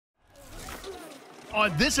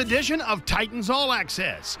on this edition of Titans All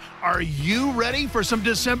Access. Are you ready for some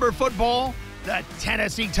December football? The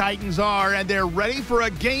Tennessee Titans are, and they're ready for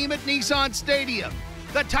a game at Nissan Stadium.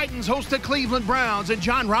 The Titans host the Cleveland Browns, and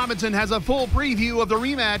John Robinson has a full preview of the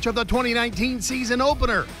rematch of the 2019 season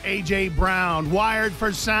opener. A.J. Brown wired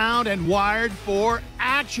for sound and wired for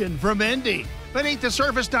action from Indy. Beneath the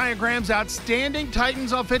surface diagram's outstanding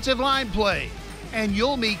Titans offensive line play. And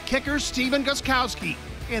you'll meet kicker Steven Gostkowski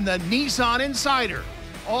in the Nissan Insider.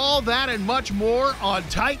 All that and much more on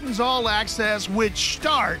Titans All Access, which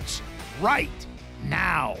starts right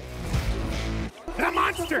now. The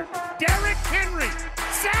monster, Derrick Henry,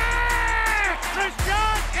 sack!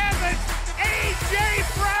 Rashawn Evans, A.J.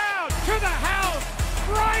 Brown to the house,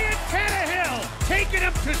 Ryan Tannehill taking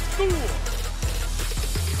him to school.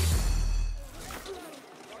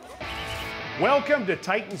 Welcome to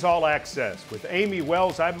Titans All Access. With Amie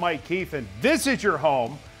Wells, I'm Mike Keith, and this is your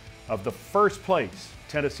home of the first place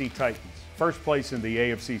Tennessee Titans. First place in the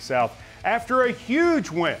AFC South after a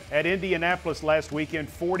huge win at Indianapolis last weekend,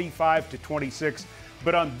 45-26.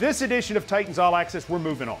 But on this edition of Titans All Access, we're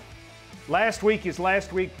moving on. Last week is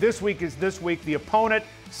last week. This week is this week. The opponent,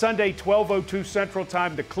 Sunday, 12:02 Central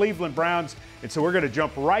Time, the Cleveland Browns. And so we're going to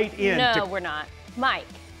jump right in. No, we're not. Mike,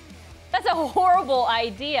 that's a horrible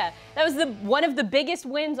idea. That was one of the biggest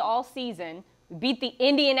wins all season. We beat the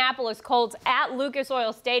Indianapolis Colts at Lucas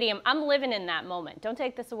Oil Stadium. I'm living in that moment. Don't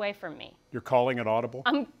take this away from me. You're calling it audible?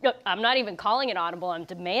 I'm not even calling it audible. I'm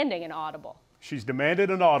demanding an audible. She's demanded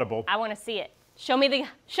an audible. I want to see it. Show me the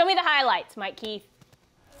highlights, Mike Keith.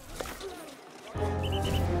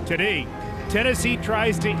 Today, Tennessee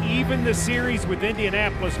tries to even the series with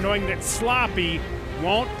Indianapolis, knowing that sloppy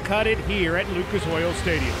won't cut it here at Lucas Oil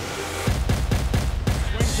Stadium.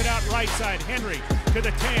 Swings it out right side. Henry to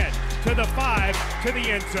the 10, to the 5, to the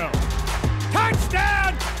end zone.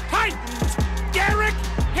 Touchdown, Titans! Derrick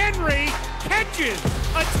Henry catches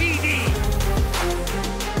a TD.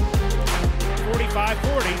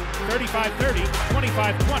 45-40, 35-30,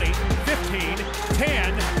 25-20, 15,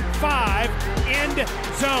 10, 5, end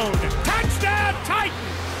zone. Touchdown,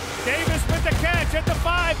 Titans! Davis with the catch at the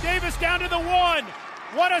 5. Davis down to the 1.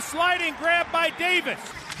 What a sliding grab by Davis.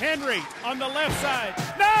 Henry on the left side.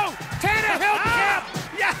 No! Tannehill cap!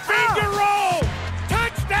 Yeah! Finger roll!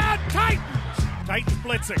 Touchdown, Titans! Titans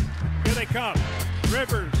blitzing. Here they come.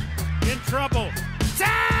 Rivers in trouble.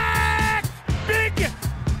 Sack! Big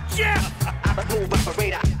Jeff!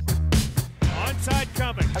 Onside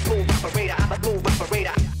coming. The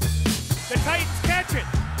Titans catch it.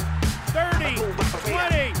 30,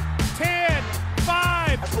 20, 10,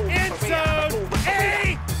 5, end zone.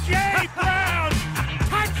 A.J. Brown.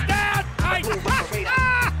 Touchdown, Titans.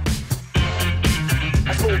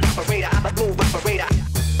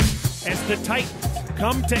 As the Titans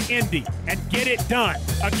come to Indy and get it done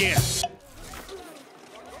again.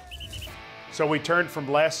 So we turn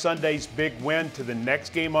from last Sunday's big win to the next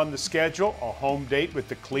game on the schedule, a home date with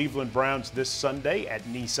the Cleveland Browns this Sunday at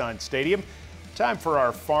Nissan Stadium. Time for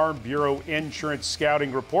our Farm Bureau Insurance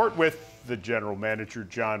Scouting Report with the General Manager,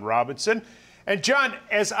 John Robinson. And John,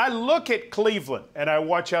 as I look at Cleveland and I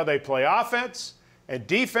watch how they play offense and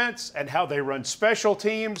defense and how they run special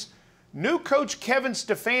teams, new coach Kevin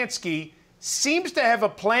Stefanski seems to have a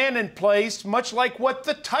plan in place, much like what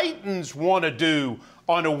the Titans want to do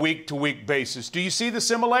on a week-to-week basis. Do you see the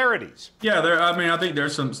similarities? Yeah, I think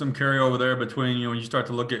there's some carryover there between, when you start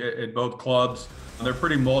to look at both clubs. They're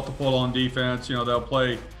pretty multiple on defense. They'll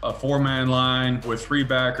play a 4-man line with 3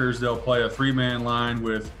 backers. They'll play a 3-man line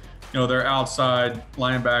with, their outside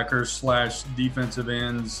linebackers / defensive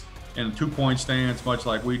ends in a 2-point stance, much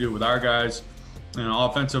like we do with our guys.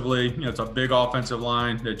 Offensively, it's a big offensive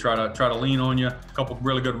line. They try to lean on you. A couple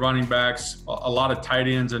really good running backs, a lot of tight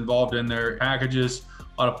ends involved in their packages,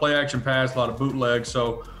 a lot of play action pass, a lot of bootlegs.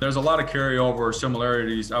 So there's a lot of carryover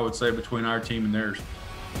similarities, I would say, between our team and theirs.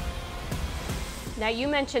 Now, you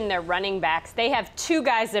mentioned their running backs. They have 2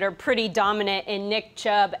 guys that are pretty dominant in Nick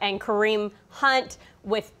Chubb and Kareem Hunt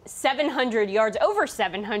with 700 yards, over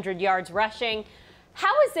 700 yards rushing.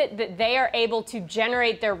 How is it that they are able to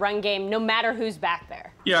generate their run game no matter who's back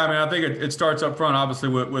there? Yeah, I think it starts up front, obviously,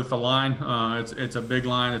 with the line. It's a big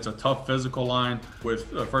line. It's a tough physical line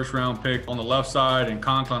with a first-round pick on the left side and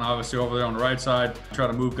Conklin, obviously, over there on the right side. Try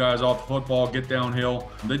to move guys off the football, get downhill.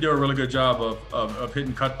 They do a really good job of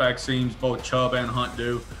hitting cutback seams, both Chubb and Hunt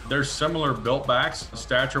do. They're similar built backs.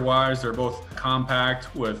 Stature-wise, they're both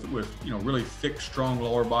compact with really thick, strong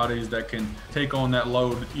lower bodies that can take on that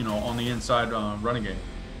load, on the inside running game.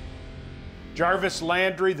 Jarvis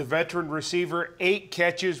Landry, the veteran receiver, 8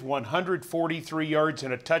 catches, 143 yards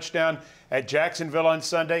and a touchdown at Jacksonville on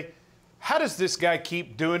Sunday. How does this guy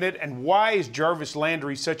keep doing it, and why is Jarvis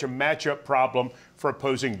Landry such a matchup problem for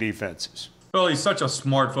opposing defenses? Well, he's such a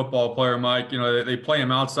smart football player, Mike. You know, they play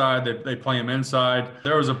him outside, they play him inside.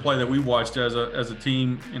 There was a play that we watched as a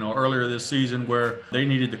team, you know, earlier this season where they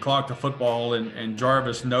needed to clock the football, and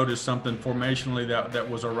Jarvis noticed something formationally that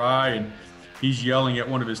was awry, and he's yelling at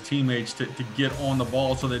one of his teammates to get on the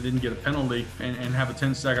ball so they didn't get a penalty and have a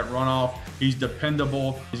 10-second runoff. He's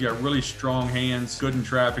dependable. He's got really strong hands, good in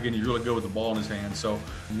traffic, and he's really good with the ball in his hands. So,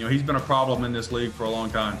 you know, he's been a problem in this league for a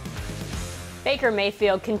long time. Baker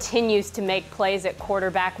Mayfield continues to make plays at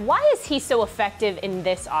quarterback. Why is he so effective in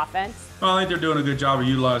this offense? Well, I think they're doing a good job of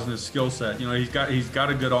utilizing his skill set. You know, he's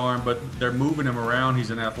got a good arm, but they're moving him around.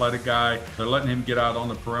 He's an athletic guy. They're letting him get out on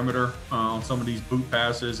the perimeter on some of these boot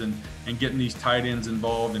passes and getting these tight ends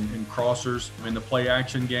involved in crossers in the play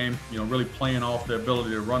action game, you know, really playing off the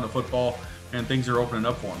ability to run the football, and things are opening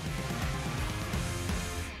up for him.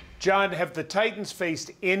 John, have the Titans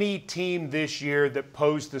faced any team this year that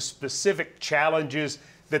posed the specific challenges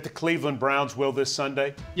that the Cleveland Browns will this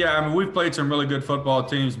Sunday? Yeah, I mean, we've played some really good football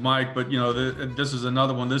teams, Mike, but, you know, this is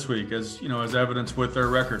another one this week, as, you know, as evidence with their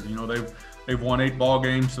record. You know, they've won 8 ball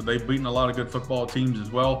games, so they've beaten a lot of good football teams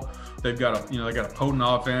as well. They've got they got a potent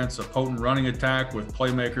offense, a potent running attack with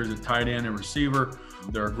playmakers at tight end and receiver.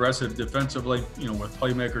 They're aggressive defensively, you know, with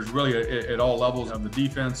playmakers really at all levels of the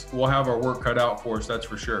defense. We'll have our work cut out for us, that's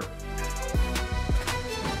for sure.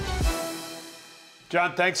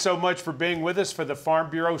 John, thanks so much for being with us for the Farm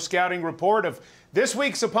Bureau Scouting Report of this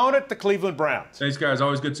week's opponent, the Cleveland Browns. Thanks, guys.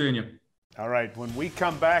 Always good seeing you. All right, when we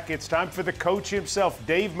come back, it's time for the coach himself,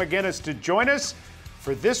 Dave McGinnis, to join us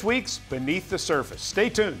for this week's Beneath the Surface. Stay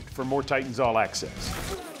tuned for more Titans All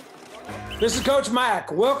Access. This is Coach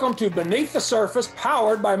Mack. Welcome to Beneath the Surface,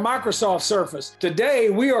 powered by Microsoft Surface. Today,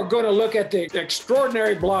 we are going to look at the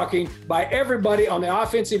extraordinary blocking by everybody on the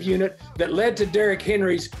offensive unit that led to Derrick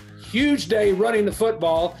Henry's huge day running the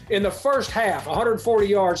football in the first half, 140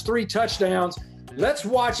 yards, 3 touchdowns. Let's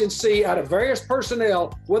watch and see out of various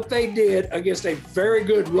personnel what they did against a very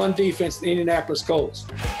good run defense, the Indianapolis Colts.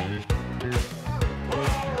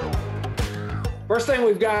 First thing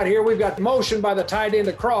we've got here, we've got motion by the tight end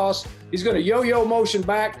across. He's going to yo-yo motion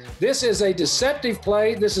back. This is a deceptive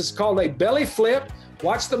play. This is called a belly flip.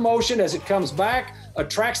 Watch the motion as it comes back,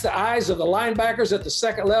 attracts the eyes of the linebackers at the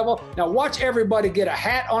second level. Now watch everybody get a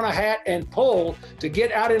hat on a hat and pull to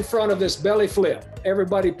get out in front of this belly flip.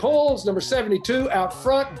 Everybody pulls, number 72 out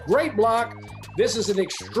front, great block. This is an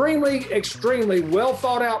extremely, extremely well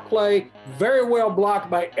thought out play, very well blocked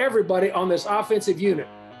by everybody on this offensive unit.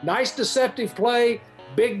 Nice deceptive play,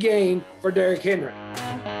 big gain for Derrick Henry.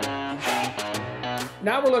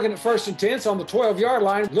 Now we're looking at 1st and 10 on the 12-yard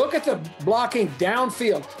line. Look at the blocking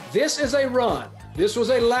downfield. This is a run. This was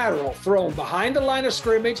a lateral thrown behind the line of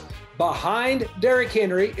scrimmage, behind Derrick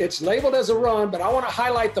Henry. It's labeled as a run, but I want to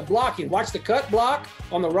highlight the blocking. Watch the cut block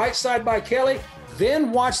on the right side by Kelly.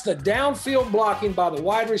 Then watch the downfield blocking by the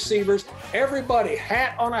wide receivers. Everybody,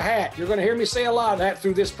 hat on a hat. You're going to hear me say a lot of that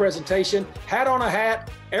through this presentation. Hat on a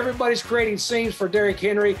hat. Everybody's creating seams for Derrick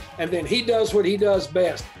Henry, and then he does what he does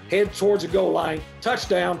best. Head towards the goal line.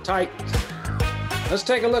 Touchdown, Titans. Let's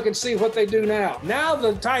take a look and see what they do now. Now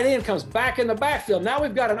the tight end comes back in the backfield. Now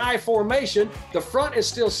we've got an I formation. The front is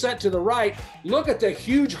still set to the right. Look at the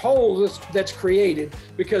huge hole that's created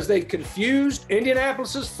because they've confused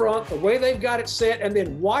Indianapolis's front, the way they've got it set, and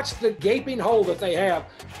then watch the gaping hole that they have.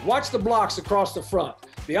 Watch the blocks across the front.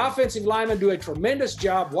 The offensive linemen do a tremendous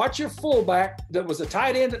job. Watch your fullback. That was the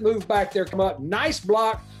tight end that moved back there come up. Nice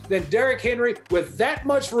block. Then Derrick Henry with that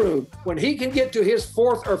much room, when he can get to his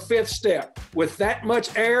 4th or 5th step, with that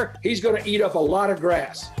much air, he's going to eat up a lot of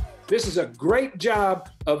grass. This is a great job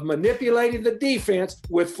of manipulating the defense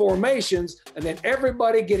with formations and then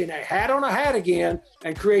everybody getting a hat on a hat again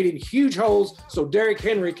and creating huge holes so Derrick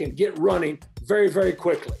Henry can get running very, very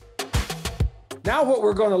quickly. Now what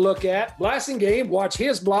we're going to look at, Blasingame, watch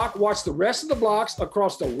his block, watch the rest of the blocks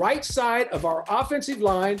across the right side of our offensive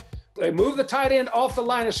line. They move the tight end off the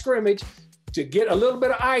line of scrimmage to get a little bit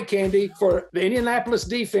of eye candy for the Indianapolis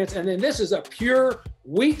defense. And then this is a pure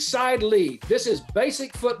weak side lead. This is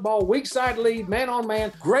basic football, weak side lead, man on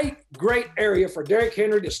man. Great, great area for Derrick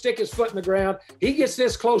Henry to stick his foot in the ground. He gets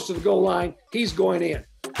this close to the goal line, he's going in.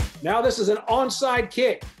 Now this is an onside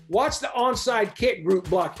kick. Watch the onside kick group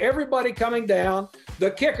block. Everybody coming down.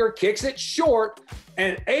 The kicker kicks it short,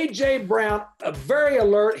 and A.J. Brown, very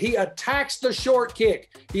alert, he attacks the short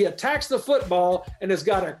kick. He attacks the football and has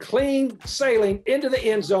got a clean sailing into the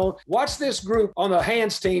end zone. Watch this group on the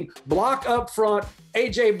hands team block up front.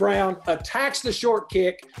 A.J. Brown attacks the short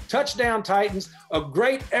kick. Touchdown Titans. A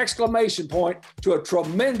great exclamation point to a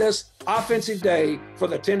tremendous offensive day for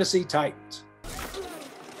the Tennessee Titans.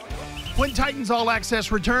 When Titans All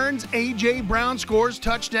Access returns, A.J. Brown scores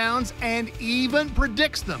touchdowns and even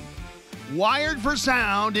predicts them. Wired for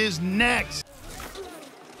Sound is next.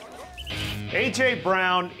 A.J.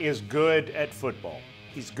 Brown is good at football.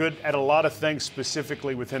 He's good at a lot of things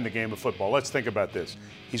specifically within the game of football. Let's think about this.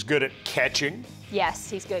 He's good at catching. Yes,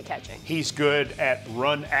 he's good at catching. He's good at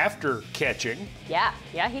run after catching. Yeah,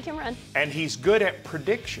 he can run. And he's good at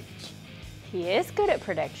predictions. He is good at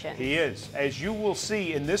predictions. He is. As you will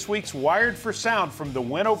see in this week's Wired for Sound from the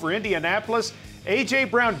win over Indianapolis, A.J.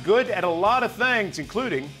 Brown good at a lot of things,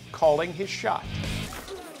 including calling his shot.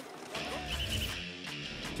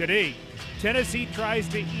 Today, Tennessee tries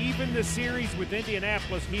to even the series with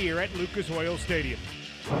Indianapolis here at Lucas Oil Stadium.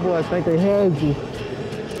 Them boys think they had you.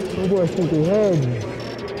 Them boys think they had you.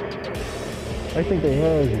 They think they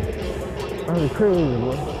had you. That's crazy,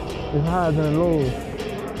 boy. It's highs and lows.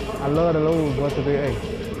 I love the lows, but today,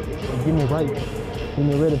 hey, get me right. Get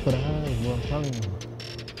me ready for the highs, boy. I'm telling you.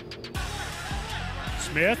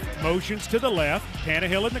 Smith motions to the left.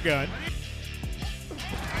 Tannehill in the gun.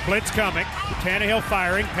 Blitz coming. Tannehill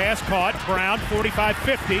firing. Pass caught. Brown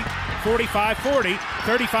 45-50, 45-40,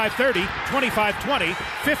 35-30, 25-20,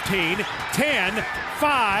 15-10,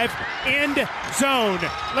 5, end zone.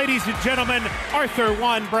 Ladies and gentlemen, Arthur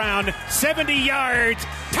Juan Brown, 70 yards.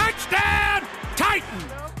 Touchdown, Titans!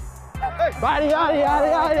 Body, yada, yada,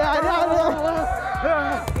 yada, yada,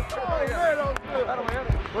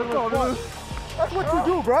 yada. That's what you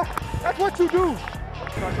do, bro. That's what you do.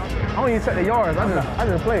 I don't even check the yards. I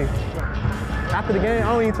just play. After the game, I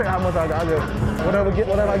don't even check how much I got. I just whatever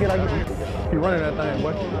I get, I get. He running that thing,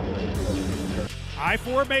 boy. I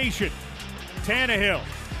formation. Tannehill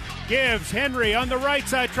gives Henry on the right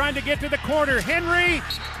side, trying to get to the corner. Henry.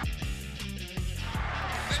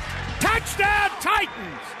 Touchdown,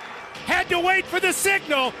 Titans! Had to wait for the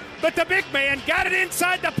signal, but the big man got it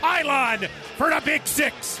inside the pylon for the big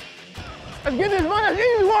 6. Let's get this money. That's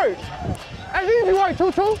easy work. That's easy work,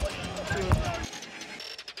 Tutu.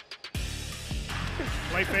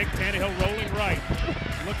 Play fake, Tannehill rolling right.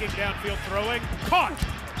 Looking downfield, throwing. Caught.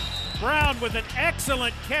 Brown with an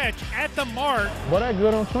excellent catch at the mark. Boy, that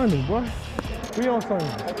good on Sunday, boy. We on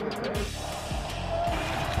Sunday.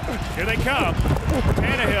 Here they come.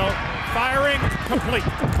 Tannehill firing complete.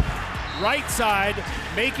 Right side,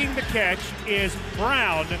 making the catch is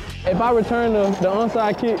Brown. If I return the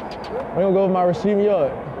onside kick, I'm gonna go with my receiving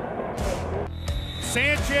yard.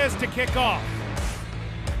 Sanchez to kick off.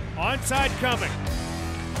 Onside coming.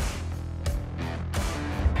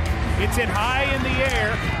 It's in high in the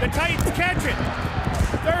air. The Titans catch it.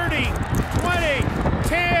 30, 20,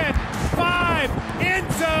 10, 5,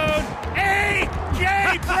 end zone.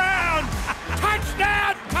 A.J. Brown.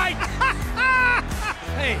 Touchdown, Titans.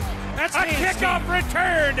 Hey, that's a kickoff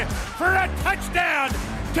return for a touchdown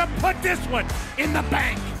to put this one in the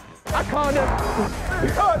bank. I called it.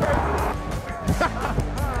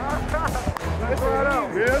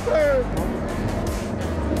 Yes, sir.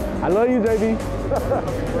 I love you, JB.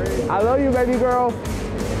 I love you, baby girl.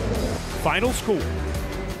 Final score,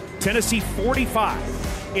 Tennessee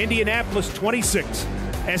 45, Indianapolis 26,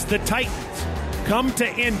 as the Titans come to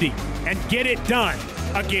Indy and get it done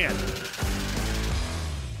again.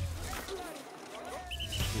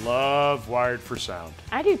 Love Wired for Sound.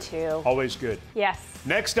 I do too. Always good. Yes.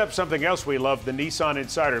 Next up, something else we love, the Nissan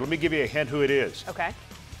Insider. Let me give you a hint who it is. Okay.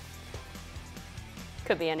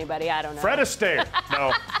 Could be anybody, I don't know. Fred Astaire.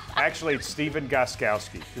 No, actually it's Stephen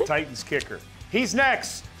Gostkowski, the Titans kicker. He's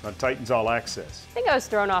next on Titans All Access. I think I was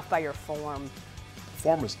thrown off by your form. The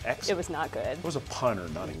form was excellent. It was not good. It was a punter,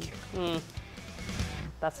 not a kicker.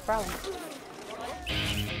 That's the problem.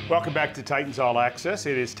 Welcome back to Titans All Access.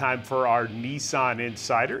 It is time for our Nissan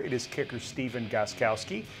Insider. It is kicker Stephen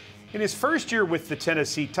Gostkowski. In his first year with the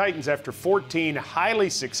Tennessee Titans after 14 highly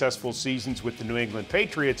successful seasons with the New England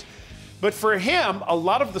Patriots. But for him, a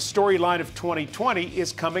lot of the storyline of 2020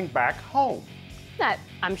 is coming back home. That,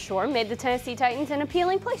 I'm sure, made the Tennessee Titans an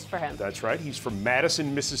appealing place for him. That's right. He's from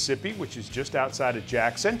Madison, Mississippi, which is just outside of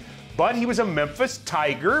Jackson. But he was a Memphis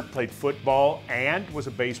Tiger, played football and was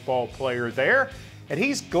a baseball player there. And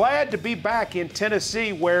he's glad to be back in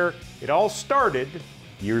Tennessee where it all started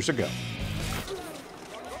years ago.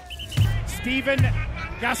 Stephen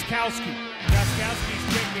Gostkowski. Gostkowski's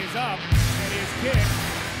kick is up, and his kick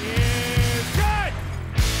is good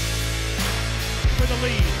for the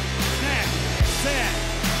lead. Snap, set,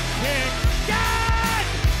 kick, good!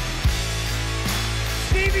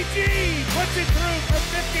 Stevie G puts it through from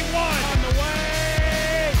 51 on the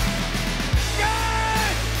way.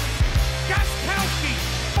 Good! Gostkowski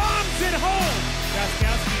bombs it home.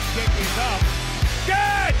 Gostkowski's kick is up.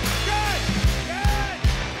 Good!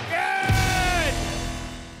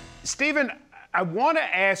 Stephen, I want to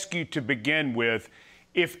ask you to begin with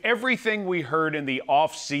if everything we heard in the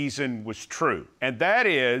offseason was true, and that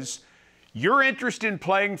is your interest in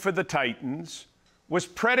playing for the Titans was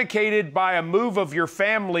predicated by a move of your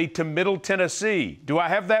family to Middle Tennessee. Do I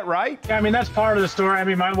have that right? Yeah, I mean, that's part of the story. I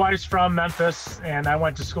mean, my wife's from Memphis, and I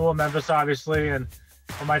went to school in Memphis, obviously, and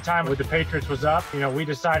when my time with the Patriots was up, we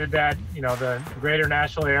decided that, the greater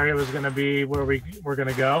Nashville area was going to be where we were going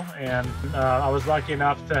to go. And I was lucky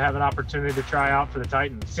enough to have an opportunity to try out for the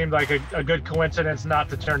Titans. Seemed like a good coincidence not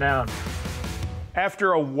to turn down.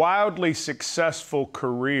 After a wildly successful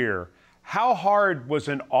career, how hard was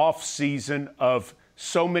an off season of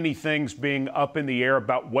so many things being up in the air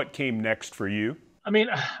about what came next for you? I mean,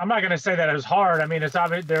 I'm not going to say that it was hard. I mean, it's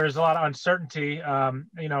obvious there's a lot of uncertainty.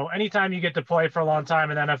 Anytime you get to play for a long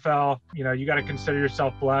time in the NFL, you got to consider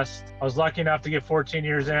yourself blessed. I was lucky enough to get 14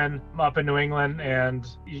 years in up in New England, and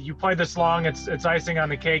you play this long, it's icing on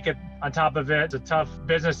the cake on top of it. It's a tough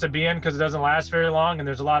business to be in because it doesn't last very long, and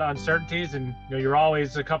there's a lot of uncertainties, and you're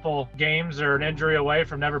always a couple games or an injury away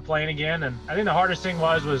from never playing again. And I think the hardest thing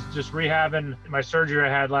was just rehabbing my surgery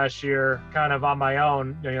I had last year, kind of on my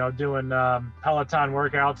own, doing Peloton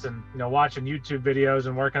workouts and watching YouTube videos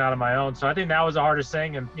and working out on my own. So I think that was the hardest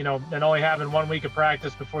thing, and and only having 1 week of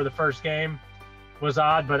practice before the first game was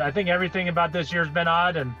odd. But I think everything about this year's been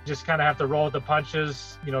odd, and just kind of have to roll with the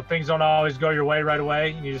punches. Things don't always go your way right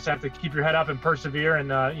away, and you just have to keep your head up and persevere and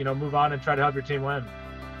move on and try to help your team win.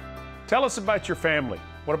 Tell us about your family.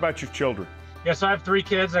 What about your children? Yeah, so I have 3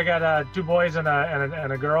 kids. I got 2 boys and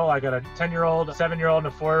a girl. I got a 10-year-old, a 7-year-old,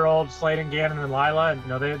 and a 4-year-old, Sladen, Gannon, and Lila.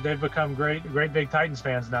 And they've become great big Titans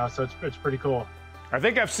fans now. So it's pretty cool. I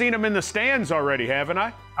think I've seen them in the stands already, haven't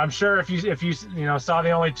I? I'm sure if you saw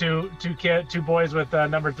the only two boys with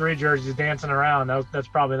number 3 jerseys dancing around, that's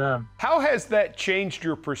probably them. How has that changed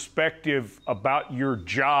your perspective about your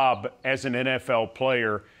job as an NFL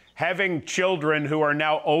player, having children who are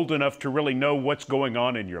now old enough to really know what's going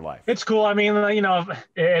on in your life? It's cool. I mean,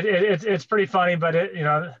 it's pretty funny, but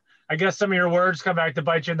I guess some of your words come back to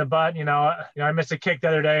bite you in the butt. I missed a kick the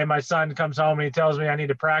other day, and my son comes home and he tells me I need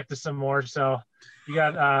to practice some more. So you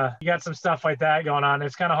got some stuff like that going on.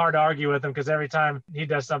 It's kind of hard to argue with him because every time he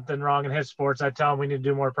does something wrong in his sports, I tell him we need to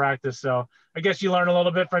do more practice. So I guess you learn a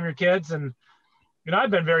little bit from your kids, and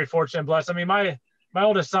I've been very fortunate and blessed. I mean, my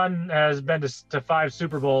oldest son has been to 5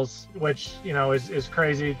 Super Bowls, which, is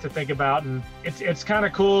crazy to think about. And it's kind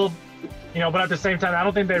of cool, but at the same time, I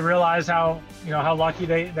don't think they realize how lucky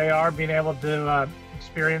they are being able to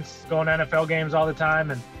experience going to NFL games all the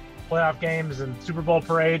time and playoff games and Super Bowl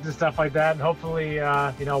parades and stuff like that. And hopefully,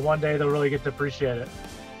 one day they'll really get to appreciate it.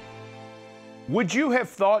 Would you have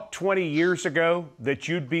thought 20 years ago that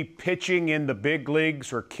you'd be pitching in the big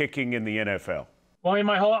leagues or kicking in the NFL? Well, in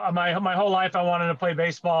my whole life, I wanted to play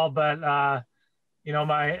baseball, but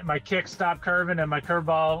my kick stopped curving and my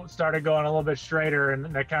curveball started going a little bit straighter, and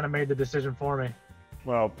that kind of made the decision for me.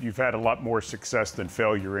 Well, you've had a lot more success than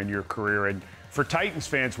failure in your career, and for Titans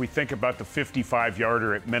fans, we think about the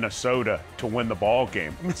 55-yarder at Minnesota to win the ball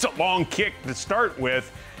game. It's a long kick to start with,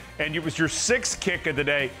 and it was your 6th kick of the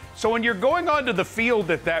day. So when you're going onto the field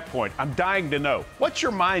at that point, I'm dying to know, what's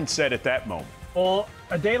your mindset at that moment? Well,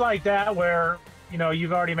 a day like that where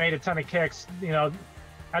you've already made a ton of kicks,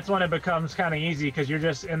 that's when it becomes kind of easy because you're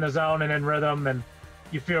just in the zone and in rhythm and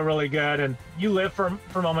you feel really good. And you live for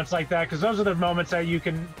moments like that because those are the moments that you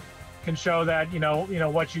can show that,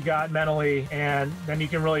 what you got mentally, and then you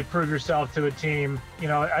can really prove yourself to a team.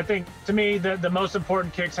 I think to me, the most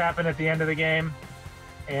important kicks happen at the end of the game.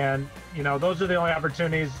 And, those are the only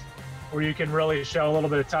opportunities where you can really show a little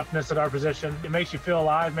bit of toughness at our position. It makes you feel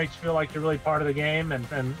alive, makes you feel like you're really part of the game,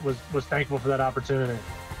 and was thankful for that opportunity.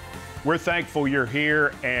 We're thankful you're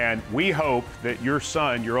here, and we hope that your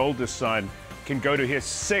son, your oldest son, can go to his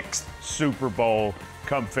 6th Super Bowl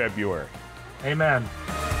come February. Amen.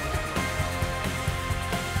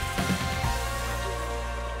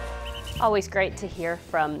 Always great to hear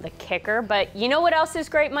from the kicker, but you know what else is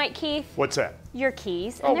great, Mike Keith? What's that? Your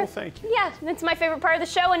keys. Oh, well, thank you. Yeah, that's my favorite part of the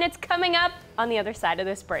show, and it's coming up on the other side of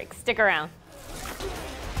this break. Stick around.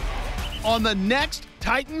 On the next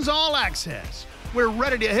Titans All Access, we're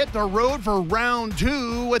ready to hit the road for round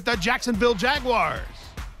 2 with the Jacksonville Jaguars.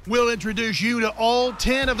 We'll introduce you to all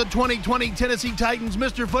 10 of the 2020 Tennessee Titans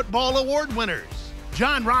Mr. Football Award winners.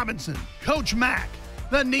 John Robinson, Coach Mack,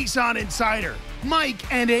 the Nissan Insider,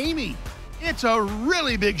 Mike and Amy. It's a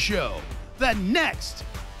really big show. The next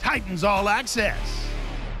Titans All Access.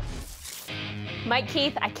 Mike,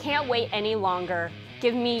 Keith, I can't wait any longer.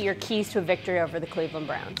 Give me your keys to a victory over the Cleveland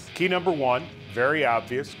Browns. Key number 1, very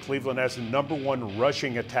obvious. Cleveland has the number 1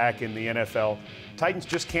 rushing attack in the NFL. Titans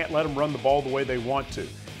just can't let them run the ball the way they want to.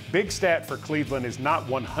 Big stat for Cleveland is not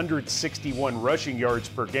 161 rushing yards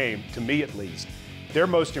per game, to me at least. Their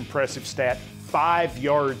most impressive stat, 5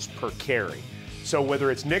 yards per carry. So whether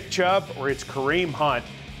it's Nick Chubb or it's Kareem Hunt,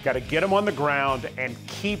 got to get them on the ground and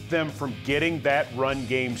keep them from getting that run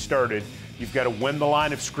game started. You've got to win the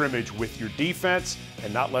line of scrimmage with your defense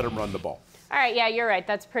and not let them run the ball. All right, yeah, you're right.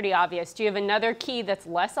 That's pretty obvious. Do you have another key that's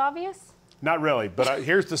less obvious? Not really, but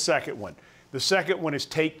here's the second one. The second one is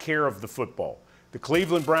take care of the football. The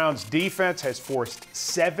Cleveland Browns defense has forced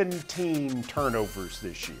 17 turnovers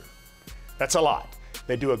this year. That's a lot.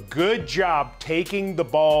 They do a good job taking the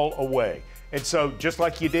ball away. And so just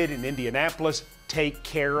like you did in Indianapolis, take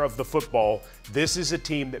care of the football. This is a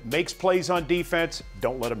team that makes plays on defense.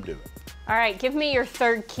 Don't let them do it. All right, give me your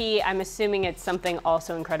third key. I'm assuming it's something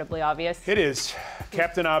also incredibly obvious. It is.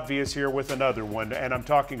 Captain Obvious here with another one, and I'm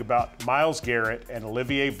talking about Myles Garrett and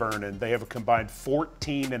Olivier Vernon. They have a combined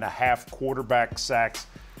 14.5 quarterback sacks.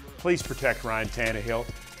 Please protect Ryan Tannehill.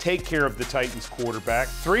 Take care of the Titans quarterback.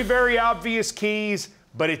 3 very obvious keys,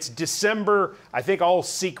 but it's December. I think all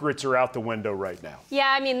secrets are out the window right now.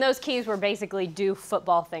 Yeah, I mean, those keys were basically do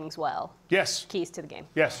football things well. Yes. Keys to the game.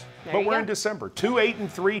 Yes, but we're in December. 2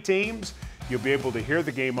 8-3 teams. You'll be able to hear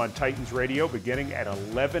the game on Titans Radio beginning at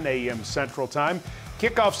 11 a.m. Central Time.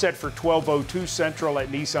 Kickoff set for 12:02 Central at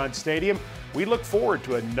Nissan Stadium. We look forward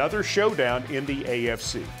to another showdown in the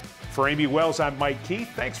AFC. For Amie Wells, I'm Mike Keith.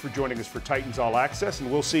 Thanks for joining us for Titans All Access,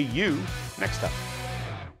 and we'll see you next time.